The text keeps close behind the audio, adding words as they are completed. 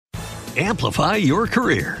Amplify your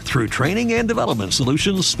career through training and development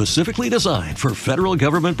solutions specifically designed for federal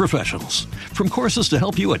government professionals. From courses to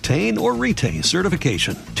help you attain or retain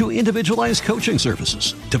certification, to individualized coaching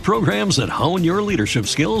services, to programs that hone your leadership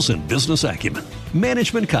skills and business acumen,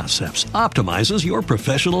 Management Concepts optimizes your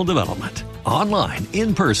professional development. Online,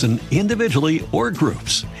 in person, individually, or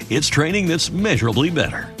groups, it's training that's measurably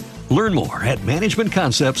better. Learn more at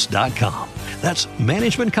managementconcepts.com. That's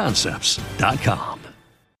managementconcepts.com.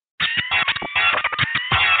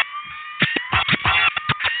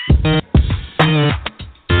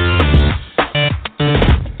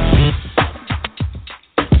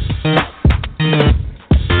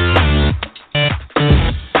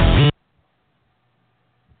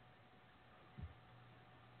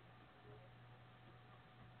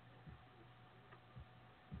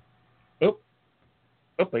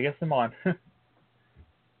 I guess I'm on.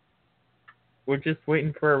 We're just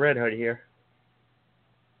waiting for a Red Hood here.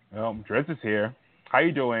 Well, Drizz is here. How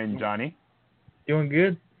you doing, Johnny? Doing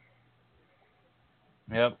good.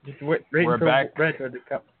 Yep. Just waiting We're for back. Red Hood to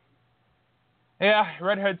come. Yeah,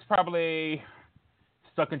 Red Hood's probably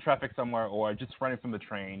stuck in traffic somewhere or just running from the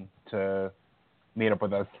train to meet up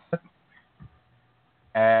with us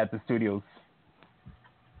at the studios.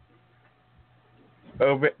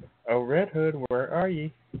 Oh, Red Hood, where are you?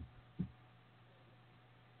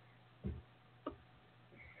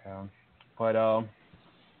 But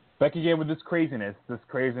back again with this craziness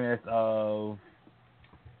of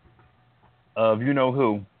you know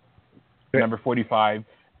who, number 45.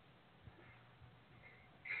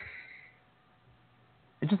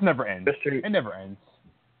 It just never ends. It never ends.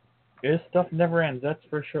 This stuff never ends, that's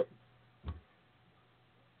for sure.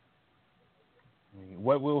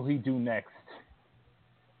 What will he do next?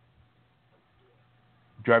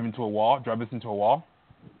 Drive into a wall? Drive us into a wall?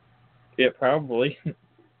 Yeah, probably.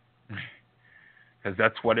 Because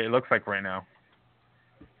that's what it looks like right now.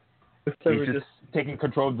 So He's just taking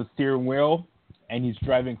control of the steering wheel, and he's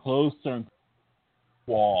driving closer to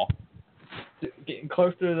the wall. Getting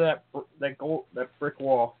closer to that brick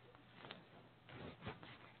wall.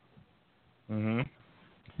 Mhm.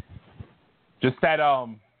 Just that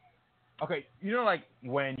okay, you know, like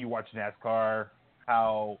when you watch NASCAR,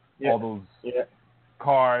 how all those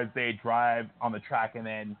cars, they drive on the track, and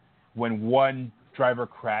then when one driver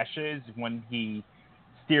crashes, when he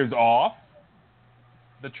steers off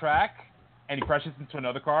the track and he crashes into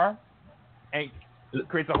another car and it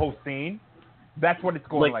creates a whole scene. That's what it's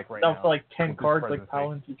going like right now. Sounds like 10 cars like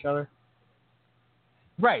piling into each other.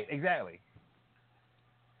 Right, exactly.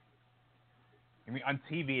 I mean, on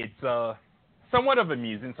TV, it's somewhat of an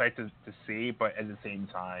amusing sight to see, but at the same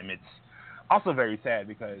time, it's also very sad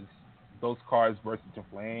because those cars burst into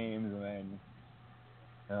flames, and then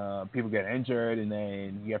people get injured, and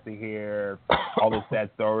then you have to hear all those sad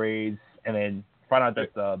stories, and then find out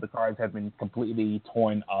that the cars have been completely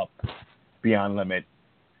torn up beyond limit.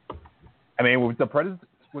 I mean, with the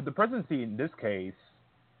presidency in this case,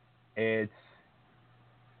 it's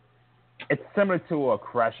similar to a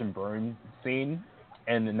crash and burn scene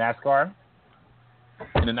in the NASCAR,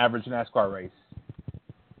 in an average NASCAR race.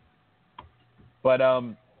 But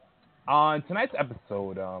on tonight's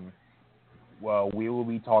episode, well, we will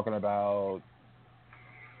be talking about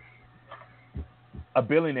a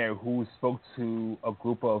billionaire who spoke to a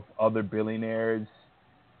group of other billionaires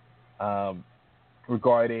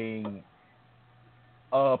regarding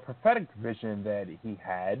a prophetic vision that he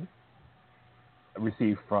had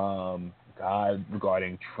received from God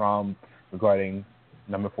regarding Trump, regarding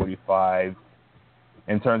number 45,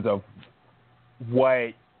 in terms of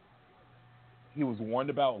what he was warned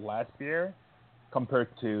about last year compared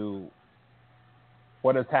to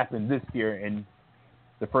what has happened this year in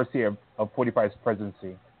the first year of 45's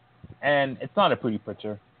presidency. And it's not a pretty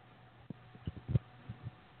picture.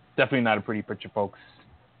 Definitely not a pretty picture, folks.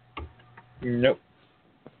 Nope.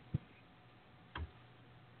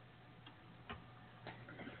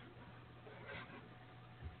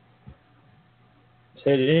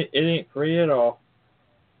 Said it ain't free at all.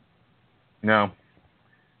 No.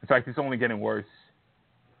 In fact, it's only getting worse.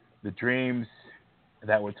 The dreams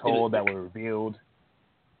that were told, that were revealed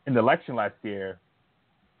in the election last year.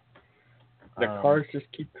 The cars just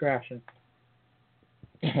keep crashing.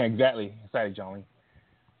 Exactly. Sorry, Johnny.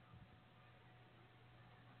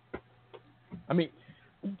 I mean,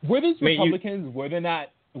 were these Republicans, were they not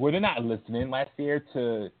listening last year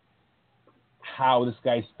to how this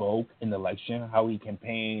guy spoke in the election, how he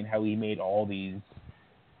campaigned, how he made all these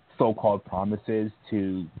so-called promises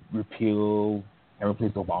to repeal and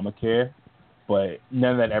replace Obamacare, but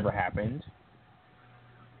none of that ever happened?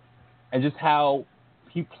 And just how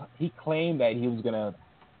he claimed that he was going to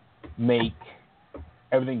make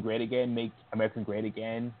everything great again, make America great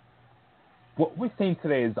again. What we're seeing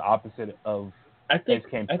today is the opposite of his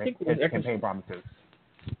campaign promises.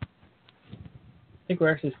 I think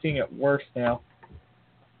we're actually seeing it worse now.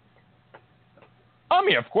 I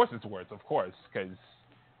mean, of course it's worse, of course, because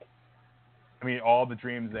I mean, all the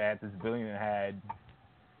dreams that this billionaire had.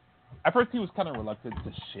 At first, he was kind of reluctant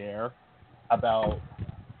to share about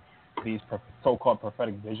these so-called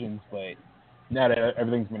prophetic visions, but now that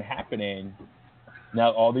everything's been happening,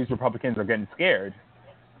 now all these Republicans are getting scared.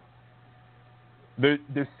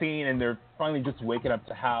 They're seeing, and they're finally just waking up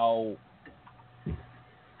to how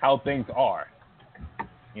things are.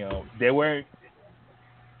 You know, they weren't.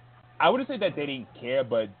 I wouldn't say that they didn't care,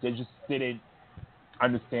 but they just didn't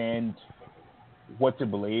understand what to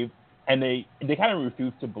believe, and they kind of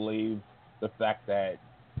refused to believe the fact that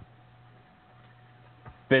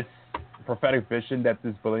this prophetic vision that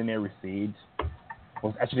this billionaire received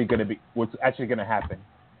was actually going to happen.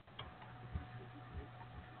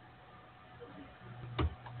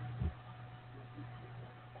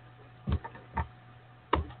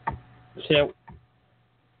 So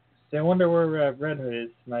I wonder where Red Hood is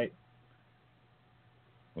tonight.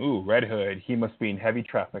 Ooh, Red Hood. He must be in heavy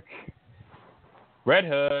traffic. Red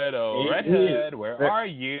Hood, Red Hood, where are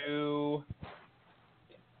you?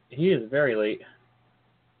 He is very late.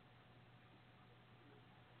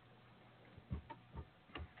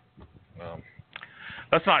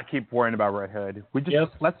 Let's not keep worrying about Red Hood.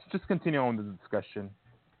 Let's just continue on the discussion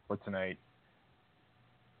for tonight.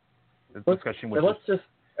 Let's just,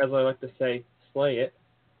 as I like to say, slay it.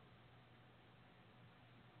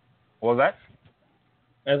 What was that?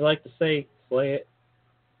 As I like to say, slay it.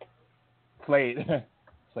 Slay it.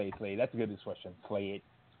 Slay it. That's a good expression. Slay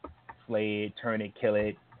it, turn it, kill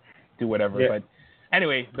it, do whatever. Yeah. But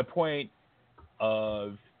anyway, the point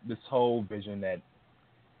of this whole vision that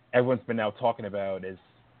everyone's been now talking about has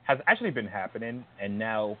actually been happening, and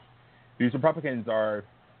now these Republicans are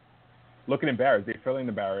looking embarrassed. They're feeling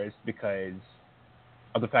embarrassed because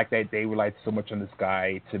of the fact that they relied so much on this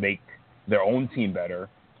guy to make their own team better,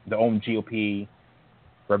 their own GOP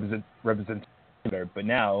representation better. But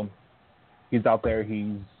now he's out there,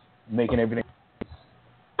 he's making everything.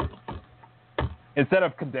 Instead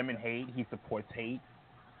of condemning hate, he supports hate.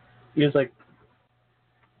 He's like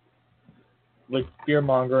fear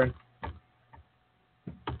mongering.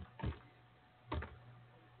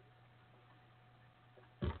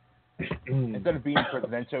 Instead of being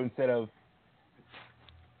presidential,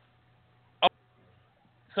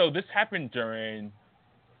 so this happened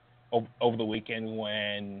over the weekend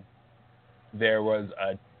when there was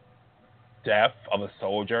a death of a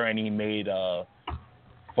soldier, and he made a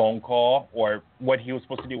phone call, or what he was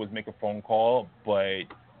supposed to do was make a phone call, but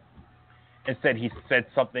instead he said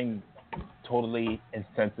something totally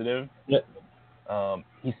insensitive. Yep.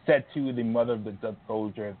 He said to the mother of the dead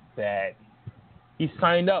soldier that he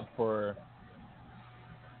signed up for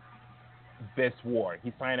this war.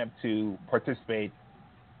 He signed up to participate,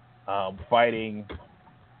 fighting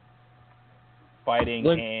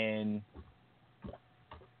in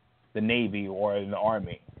the Navy or in the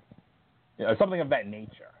Army, something of that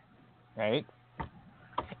nature, right?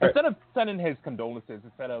 Instead of sending his condolences,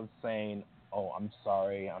 instead of saying, "Oh, I'm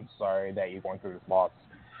sorry that you're going through this loss.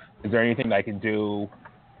 Is there anything that I can do?"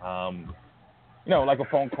 Like a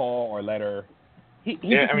phone call or a letter. He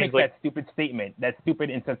just makes that stupid statement, that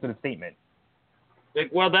stupid insensitive statement.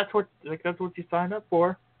 Well, that's what you signed up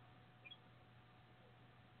for.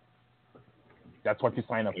 That's what you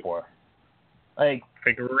sign up for.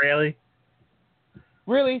 Really?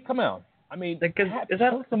 Really? Come on. I mean,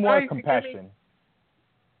 show some more compassion.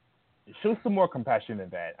 Show some more compassion than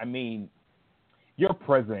that. I mean, you're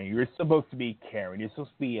president. You're supposed to be caring. You're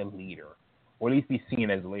supposed to be a leader, or at least be seen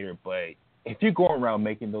as a leader. But if you're going around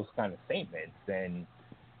making those kind of statements, then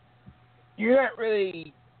you're not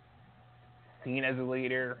really seen as a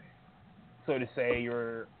leader, so to say.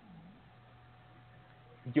 You're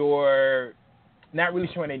not really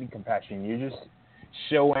showing any compassion. You're just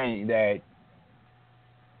showing that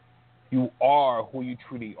you are who you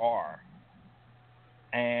truly are.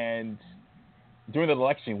 And during the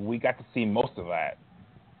election, we got to see most of that.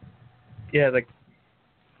 Yeah,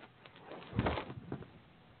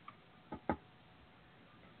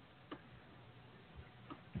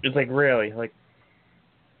 it's really,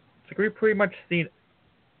 we pretty much seen.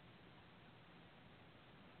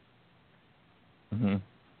 Mm-hmm.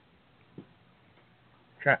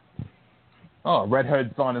 Oh, Red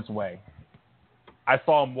Hood's on his way. I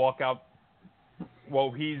saw him walk out.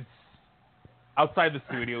 Well, he's outside the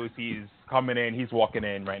studios. He's coming in. He's walking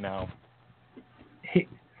in right now.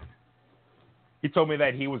 He told me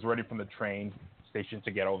that he was ready from the train station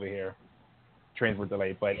to get over here. Trains were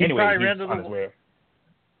delayed, but He anyway, probably he's on his way.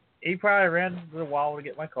 He probably ran to the wall to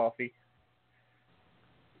get my coffee.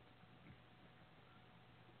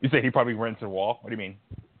 You say he probably ran to the wall? What do you mean?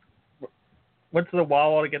 Went to the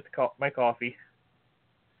wall to get my coffee.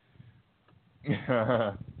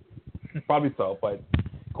 Probably so, but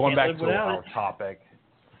going back to our topic.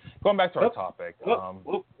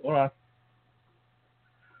 Hold on.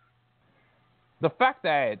 The fact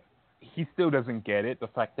that he still doesn't get it, the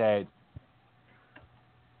fact that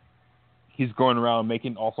he's going around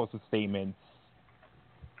making all sorts of statements.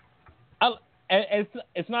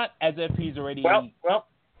 It's not as if he's already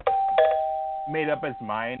made up his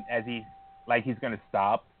mind as he's going to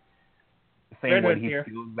stop saying what he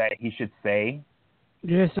feels that he should say.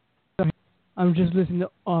 Yes, I'm just listening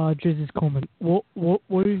to Driz's comment. What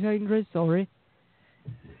are you saying, Driz? Sorry.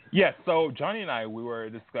 Yes, so Johnny and I, we were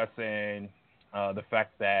discussing the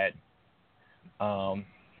fact that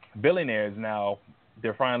billionaires now, they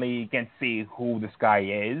finally can see who this guy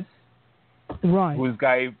is. Right. Who this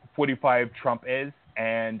guy 45 Trump is.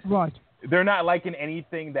 And right. They're not liking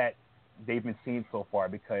anything that they've been seeing so far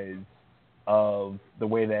because of the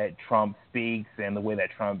way that Trump speaks and the way that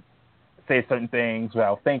Trump says certain things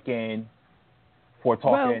without thinking, before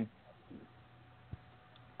talking. Well,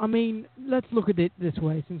 I mean, let's look at it this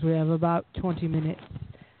way, since we have about 20 minutes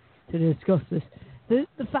to discuss this. The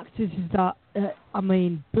fact is that, I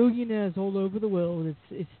mean, billionaires all over the world,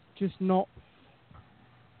 it's just not,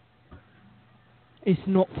 it's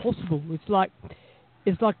not possible. It's like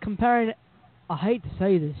comparing, I hate to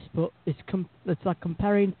say this, but it's like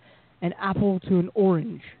comparing an apple to an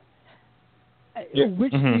orange. Yeah.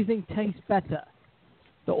 Which do you think tastes better?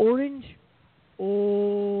 The orange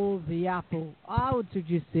or the apple? I would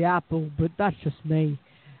suggest the apple, but that's just me.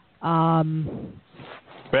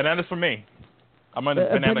 Bananas for me. I'm a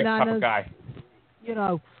banana type of guy. You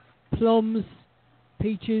know, plums,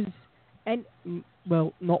 peaches, and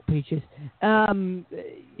well, not peaches. You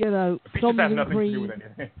know, peaches plums have and nothing cream. to do with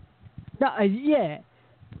anything. Yeah,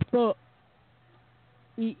 but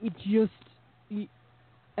it's just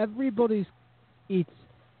everybody's. It's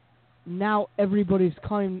now everybody's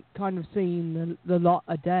kind of seeing the lot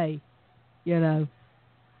a day, you know.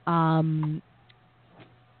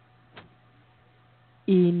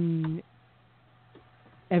 In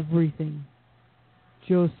everything,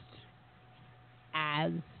 just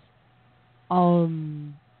as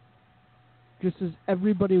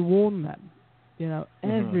everybody warned them, you know.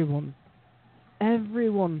 Everyone.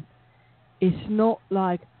 It's not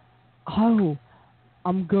like, oh,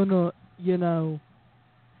 I'm gonna, you know.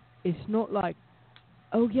 It's not like,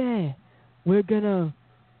 oh yeah, we're gonna.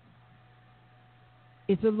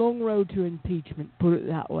 It's a long road to impeachment, put it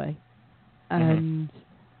that way. And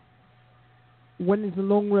when it's a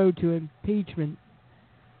long road to impeachment,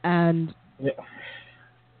 and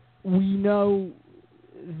we know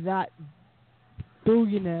that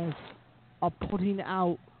billionaires are putting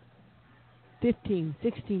out $15,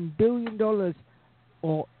 $16 billion,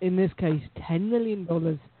 or in this case, $10 million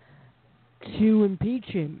to impeach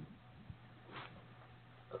him,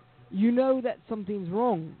 you know that something's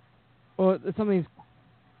wrong, or that something's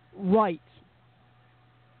right.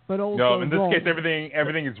 But also no, in this wrong. case,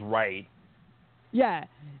 everything is right. Yeah,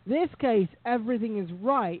 this case, everything is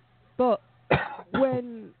right, but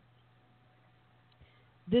when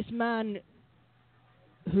this man,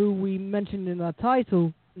 who we mentioned in our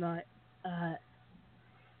title tonight,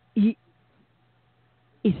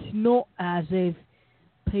 it's not as if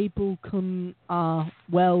people can,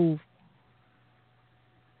 well,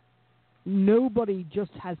 nobody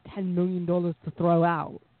just has $10 million to throw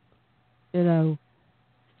out, you know.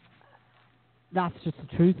 That's just the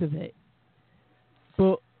truth of it.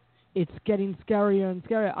 But it's getting scarier and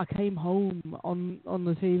scarier. I came home on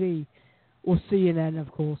the TV, or CNN, of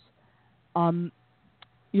course.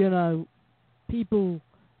 You know, people.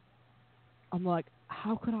 I'm like,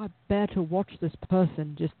 how could I bear to watch this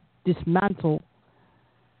person just dismantle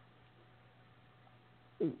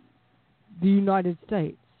the United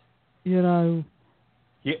States? You know.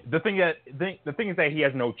 Yeah, the thing is that he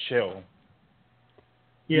has no chill.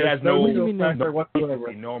 He Yeah, has no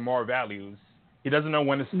moral values. He doesn't know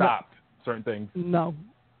when to stop certain things. No,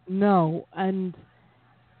 and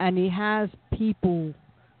he has people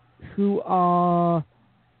who are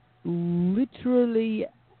literally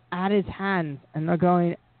at his hands and are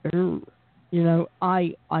going, you know,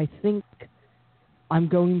 I think I'm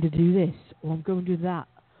going to do this, or I'm going to do that,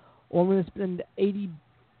 or I'm going to spend 80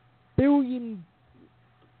 billion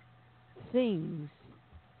things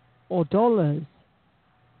or dollars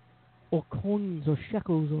or coins or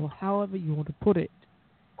shekels or however you want to put it,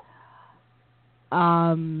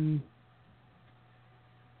 on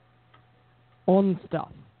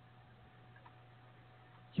stuff,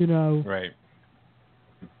 you know, Right.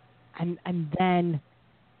 and then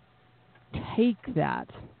take that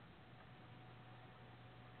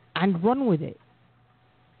and run with it.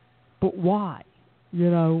 But why? You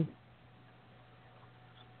know,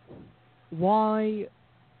 why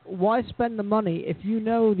spend the money if you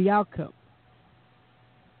know the outcome?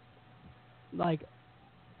 Like,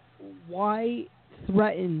 why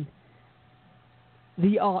threaten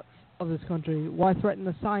the arts of this country? Why threaten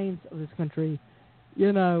the science of this country?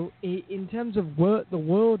 You know, in terms of the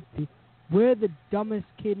world, we're the dumbest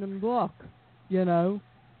kid on the block, you know?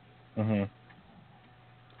 Mm-hmm.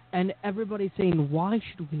 And everybody's saying, why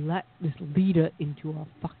should we let this leader into our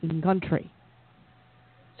fucking country?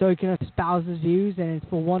 So he can espouse his views and it's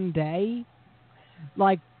for one day?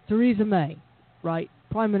 Like Theresa May, right,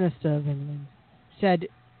 Prime Minister of England, said,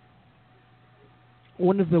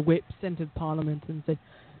 one of the whips entered Parliament and said,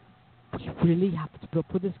 we really have to put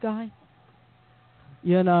up with this guy?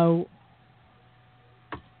 You know,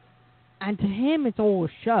 and to him it's all a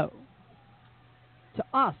show. To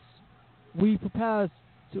us, we try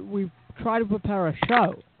to prepare a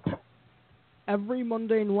show every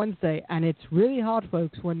Monday and Wednesday, and it's really hard,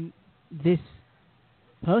 folks, when this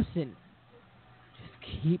person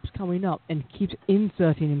just keeps coming up and keeps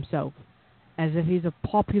inserting himself as if he's a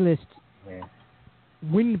populist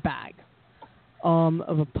windbag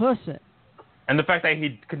of a person. And the fact that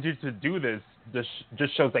he continues to do this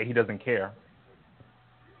just shows that he doesn't care.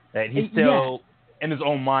 That he's still, in his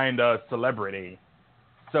own mind, a celebrity.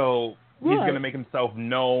 So he's going to make himself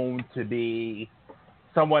known to be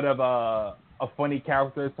somewhat of a funny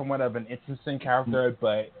character, somewhat of an interesting character,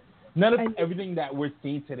 but none of everything that we're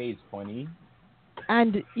seeing today is funny.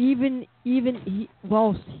 And even he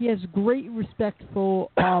has great respect for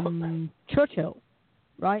Churchill,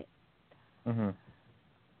 right? Mm-hmm.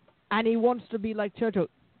 And he wants to be like Churchill.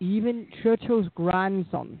 Even Churchill's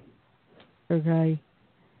grandson, okay?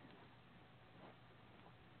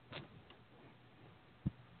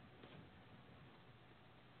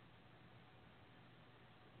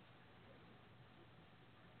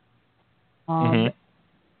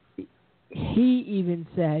 He even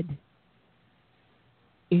said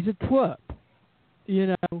he's a twerp, you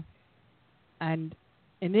know, and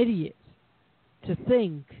an idiot to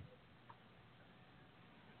think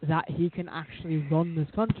that he can actually run this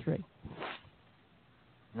country.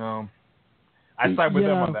 No. I side with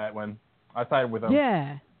him on that one. I side with him.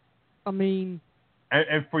 Yeah. I mean...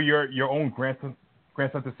 And for your own grandson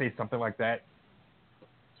to say something like that,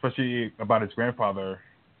 especially about his grandfather,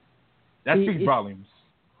 that speaks volumes.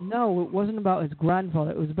 No, it wasn't about his grandfather.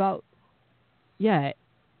 It was about... Yeah.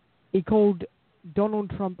 He called Donald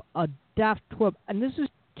Trump a daft twerp. And this was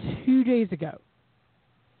 2 days ago.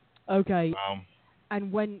 Okay.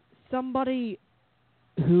 And when somebody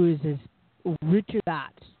who is as rich as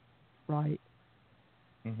that, right?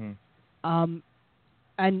 Mm-hmm.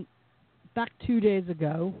 And back 2 days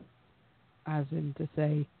ago, as in to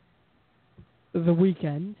say, the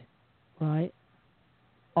weekend, right?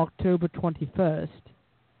 October 21st,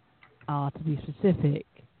 to be specific,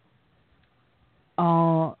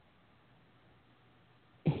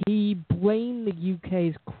 he blamed the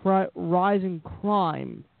UK's rising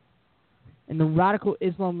crime and the radical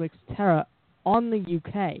Islamic terror on the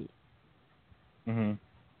UK,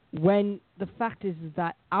 when the fact is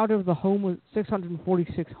that out of the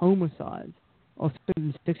 646 homicides, or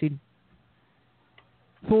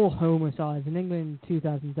 664 homicides in England in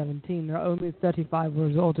 2017, there are only 35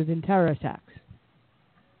 resulted in terror attacks.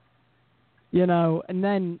 You know, and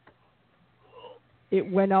then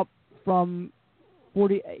it went up from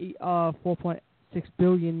 4.6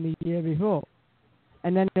 billion the year before.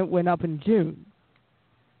 And then it went up in June.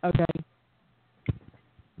 Okay.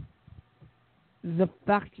 The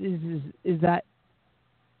fact is that,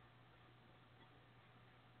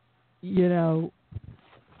 you know,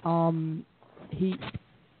 he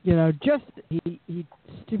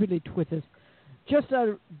stupidly twitters, just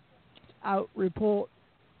out report,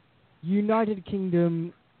 United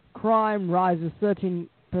Kingdom crime rises 13%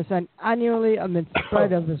 annually amidst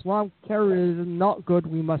spread of Islam terrorism. Not good.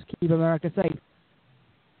 We must keep America safe.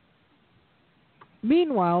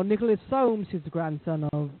 Meanwhile, Nicholas Soames, who's the grandson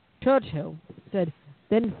of Churchill, said,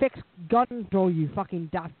 then fix gun control, you fucking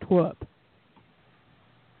daft twerp.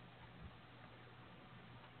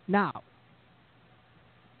 Now,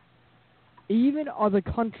 even other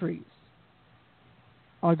countries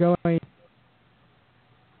are going,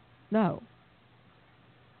 no.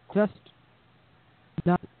 Just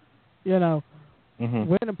not. You know, Mm-hmm.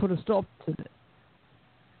 we're going to put a stop to this.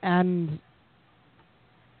 And,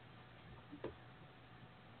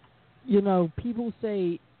 you know, people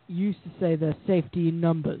used to say there's safety in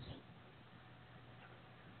numbers.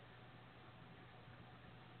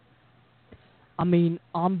 I mean,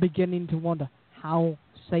 I'm beginning to wonder, how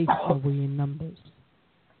safe are we in numbers?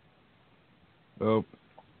 Well,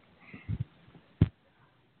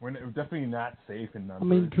 we're definitely not safe in numbers. I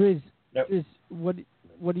mean, Driz, Yep. Driz, what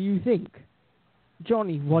do you think?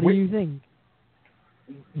 Johnny, what do you think?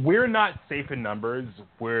 We're not safe in numbers.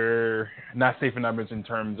 We're not safe in numbers in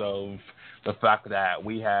terms of the fact that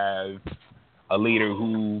we have a leader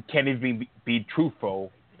who can't even be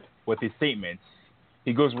truthful with his statements.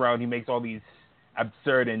 He goes around, he makes all these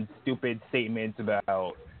absurd and stupid statements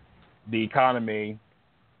about the economy.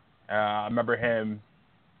 I remember him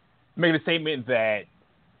making a statement that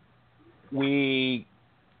we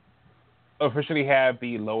officially have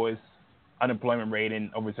the lowest unemployment rate in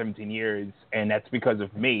over 17 years, and that's because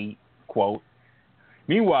of me, quote.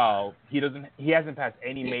 Meanwhile, he hasn't passed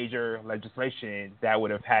any major legislation that would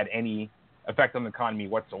have had any effect on the economy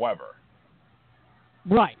whatsoever.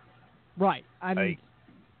 Right. And Like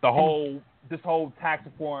this whole tax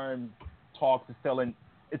reform talks is still in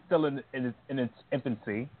its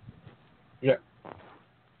infancy. Yeah.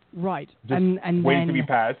 Right. Just and waiting then, to be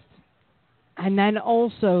passed. And then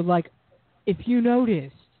also, like, if you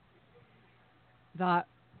noticed that,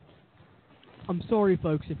 I'm sorry,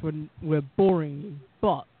 folks, if we're boring you,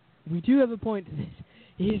 but we do have a point to this,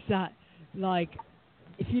 is that, like,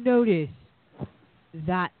 if you notice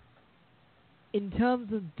that in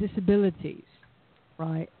terms of disabilities,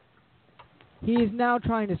 right, he is now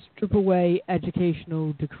trying to strip away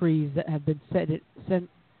educational decrees that have been set since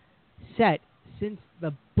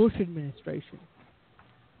the Bush administration.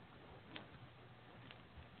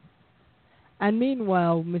 And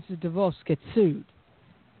meanwhile, Mrs. DeVos gets sued.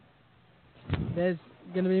 There's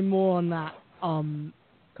going to be more on that.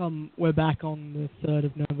 We're back on the 3rd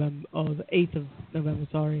of November, or the 8th of November.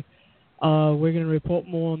 Sorry. We're going to report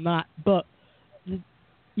more on that. But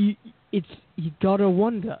you got to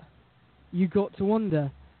wonder. You got to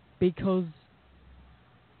wonder, because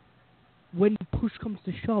when push comes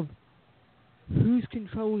to shove, who's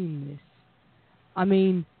controlling this? I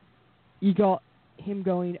mean, you got him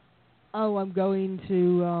going, oh, I'm going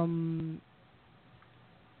to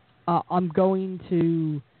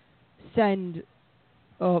send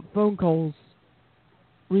phone calls,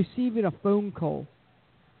 receiving a phone call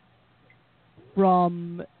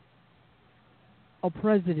from a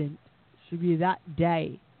president should be that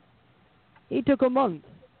day. He took a month.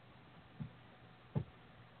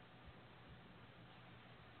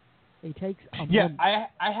 It takes a month. Yeah, I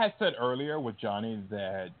had said earlier with Johnny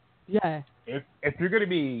that if you're going to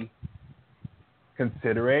be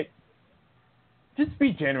considerate, just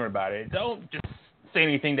be genuine about it. Don't just say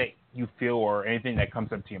anything that you feel or anything that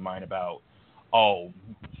comes up to your mind about, oh,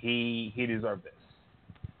 he deserved this.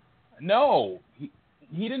 No, he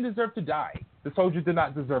didn't deserve to die. The soldier did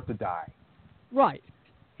not deserve to die. Right.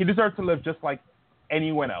 He deserved to live just like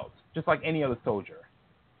anyone else, just like any other soldier.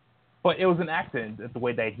 But it was an accident the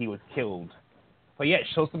way that he was killed. But yet,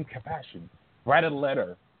 show some compassion. Write a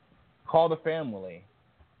letter. Call the family.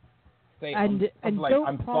 Say, I'm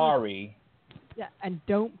sorry. Yeah, and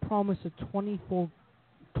don't promise a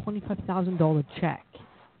 $25,000 check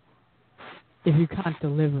if you can't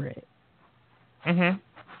deliver it. Mm-hmm.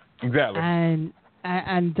 Exactly.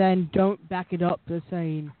 And then don't back it up by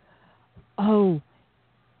saying, oh,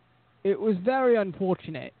 it was very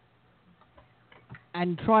unfortunate,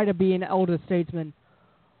 and try to be an elder statesman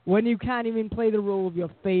when you can't even play the role of your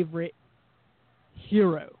favorite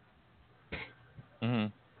hero. Mm-hmm.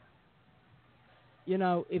 You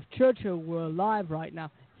know, if Churchill were alive right now,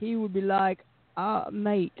 he would be like,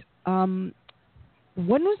 mate, when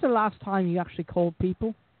was the last time you actually called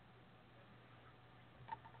people?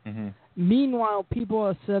 Mm-hmm. Meanwhile, people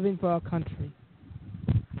are serving for our country.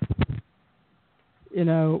 You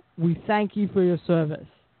know, we thank you for your service.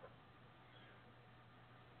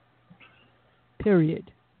 Period.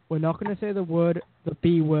 We're not going to say the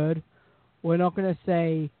B word. We're not going to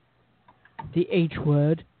say the H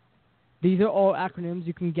word. These are all acronyms.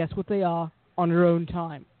 You can guess what they are on your own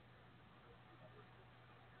time.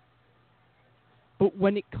 But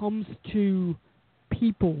when it comes to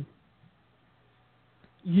people,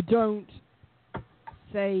 you don't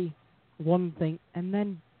say one thing and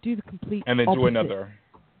then do the complete and then opposite. do another.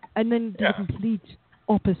 And then do the complete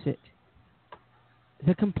opposite.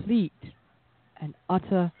 The complete and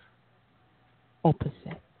utter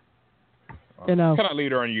opposite. You know. Kind of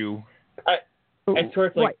leader on you. I swear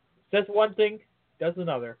it's like, right. says one thing, does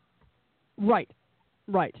another. Right.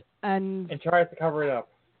 And tries to cover it up.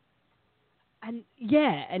 And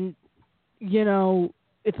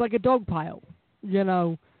it's like a dog pile.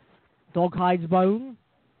 Dog hides bone.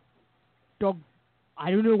 Dog,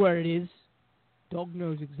 I don't know where it is. Dog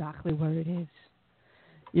knows exactly where it is.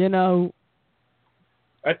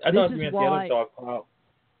 I thought you meant the other dog pile.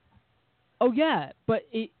 Oh yeah, but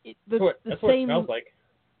that's what it smells like.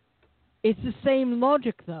 It's the same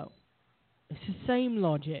logic, though. It's the same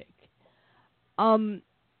logic.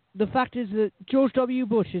 The fact is that George W.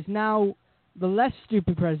 Bush is now the less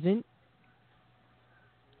stupid president.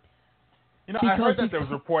 I heard that there was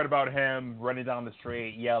a report about him running down the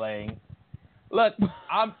street yelling, "Look,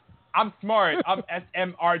 I'm smart. I'm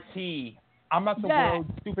SMRT. I'm not the world's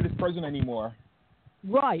stupidest person anymore."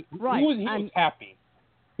 Right. He was happy.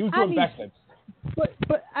 He was doing backflips.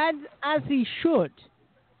 But as he should.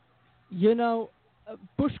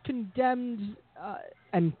 Bush condemned,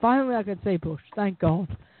 and finally I can say Bush, thank God.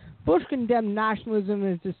 Bush condemned nationalism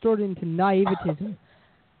as distorted into naivetism.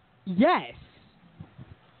 Yes.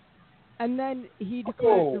 And then he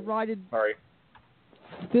declared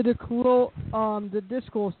the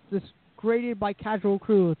discourse degraded by casual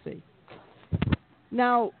cruelty.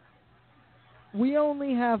 Now, we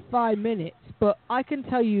only have 5 minutes, but I can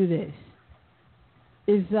tell you this,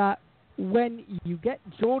 is that when you get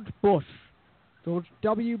George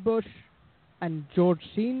W. Bush, and George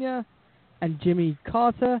Sr., and Jimmy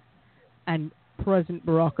Carter, and President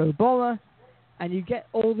Barack Obama, and you get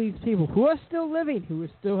all these people who are still living, who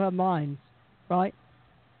still have minds, right,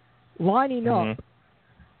 lining up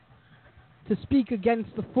to speak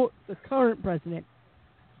against the current president,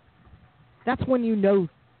 that's when you know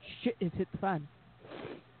shit has hit the fan.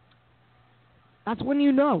 That's when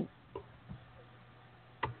you know.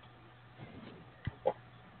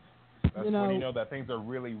 That's when you know that things are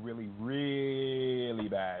really, really, really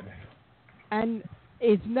bad. And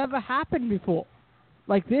it's never happened before.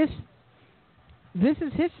 Like this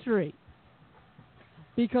is history.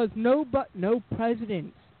 Because no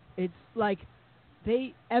presidents, it's like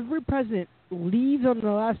every president leaves on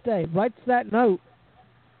the last day, writes that note,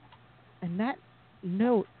 and that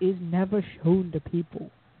note is never shown to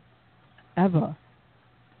people. Ever.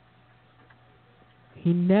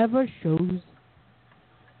 He never shows.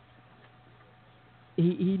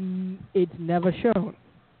 It's never shown.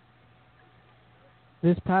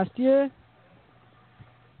 This past year,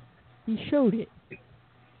 he showed it.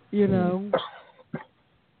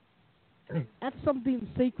 That's something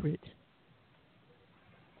sacred.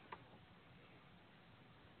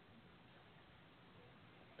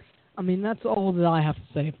 I mean, that's all that I have to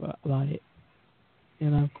say about it.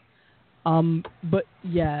 But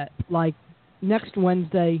yeah, like next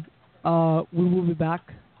Wednesday, we will be back.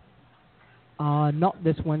 Not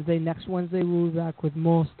this Wednesday. Next Wednesday we'll be back with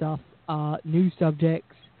more stuff, new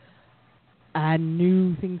subjects, and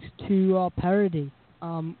new things to parody.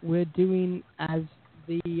 We're doing, as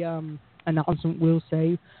the announcement will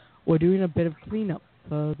say, we're doing a bit of cleanup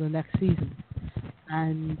for the next season,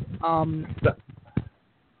 and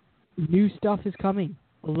new stuff is coming.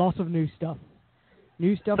 A lot of new stuff.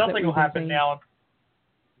 New stuff. Something will happen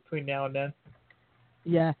between now and then.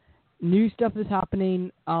 Yeah. New stuff is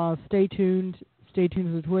happening. Stay tuned. Stay tuned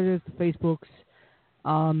to the Twitters, the Facebooks.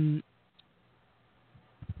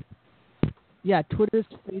 Twitters,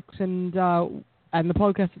 Facebooks, and the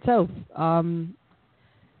podcast itself.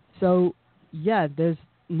 So, yeah, there's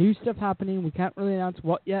new stuff happening. We can't really announce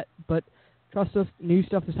what yet, but trust us, new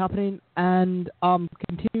stuff is happening. And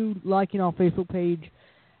continue liking our Facebook page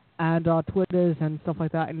and our Twitters and stuff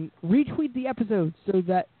like that, and retweet the episodes so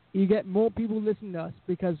that you get more people listening to us,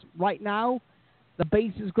 because right now the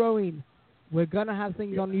base is growing. We're going to have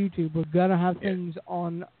things on YouTube. We're going to have things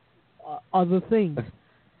on other things.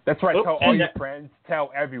 That's right. Tell all your friends.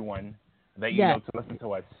 Tell everyone that you know to listen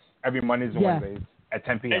to us every Mondays and Wednesdays at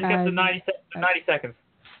 10 p.m. And get the 90 seconds.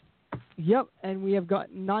 Yep, and we have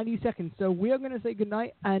got 90 seconds. So we are going to say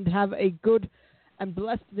goodnight and have a good and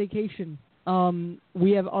blessed vacation.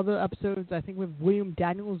 We have other episodes, I think, with William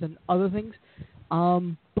Daniels and other things.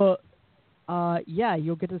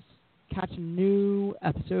 You'll get to catch a new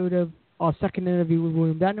episode of our second interview with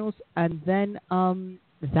William Daniels, and then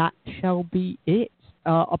that shall be it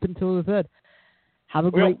up until the 3rd. Have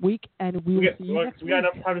a great week, and we will see you next week. We got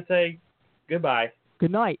enough time to say goodbye.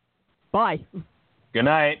 Good night. Bye. Good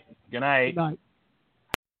night. Good night. Good night.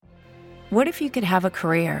 What if you could have a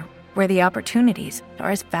career where the opportunities are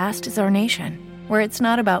as vast as our nation, where it's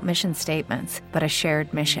not about mission statements, but a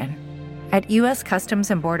shared mission? At U.S. Customs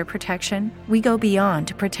and Border Protection, we go beyond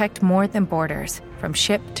to protect more than borders, from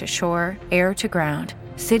ship to shore, air to ground,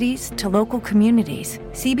 cities to local communities,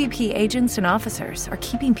 CBP agents and officers are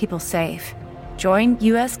keeping people safe. Join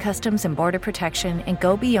U.S. Customs and Border Protection and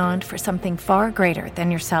go beyond for something far greater than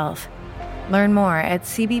yourself. Learn more at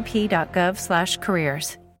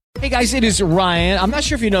cbp.gov/careers. Hey guys, it is Ryan. I'm not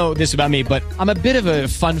sure if you know this about me, but I'm a bit of a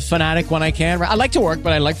fun fanatic when I can. I like to work,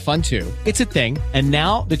 but I like fun too. It's a thing. And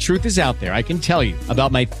now the truth is out there. I can tell you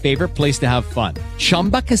about my favorite place to have fun.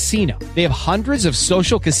 Chumba Casino. They have hundreds of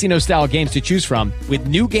social casino style games to choose from with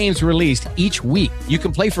new games released each week. You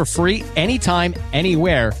can play for free anytime,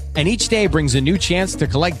 anywhere. And each day brings a new chance to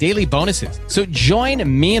collect daily bonuses. So join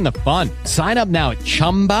me in the fun. Sign up now at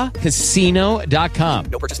ChumbaCasino.com.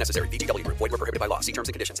 No purchase necessary. VGW Group. Void where prohibited by law. See terms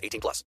and conditions. 18+.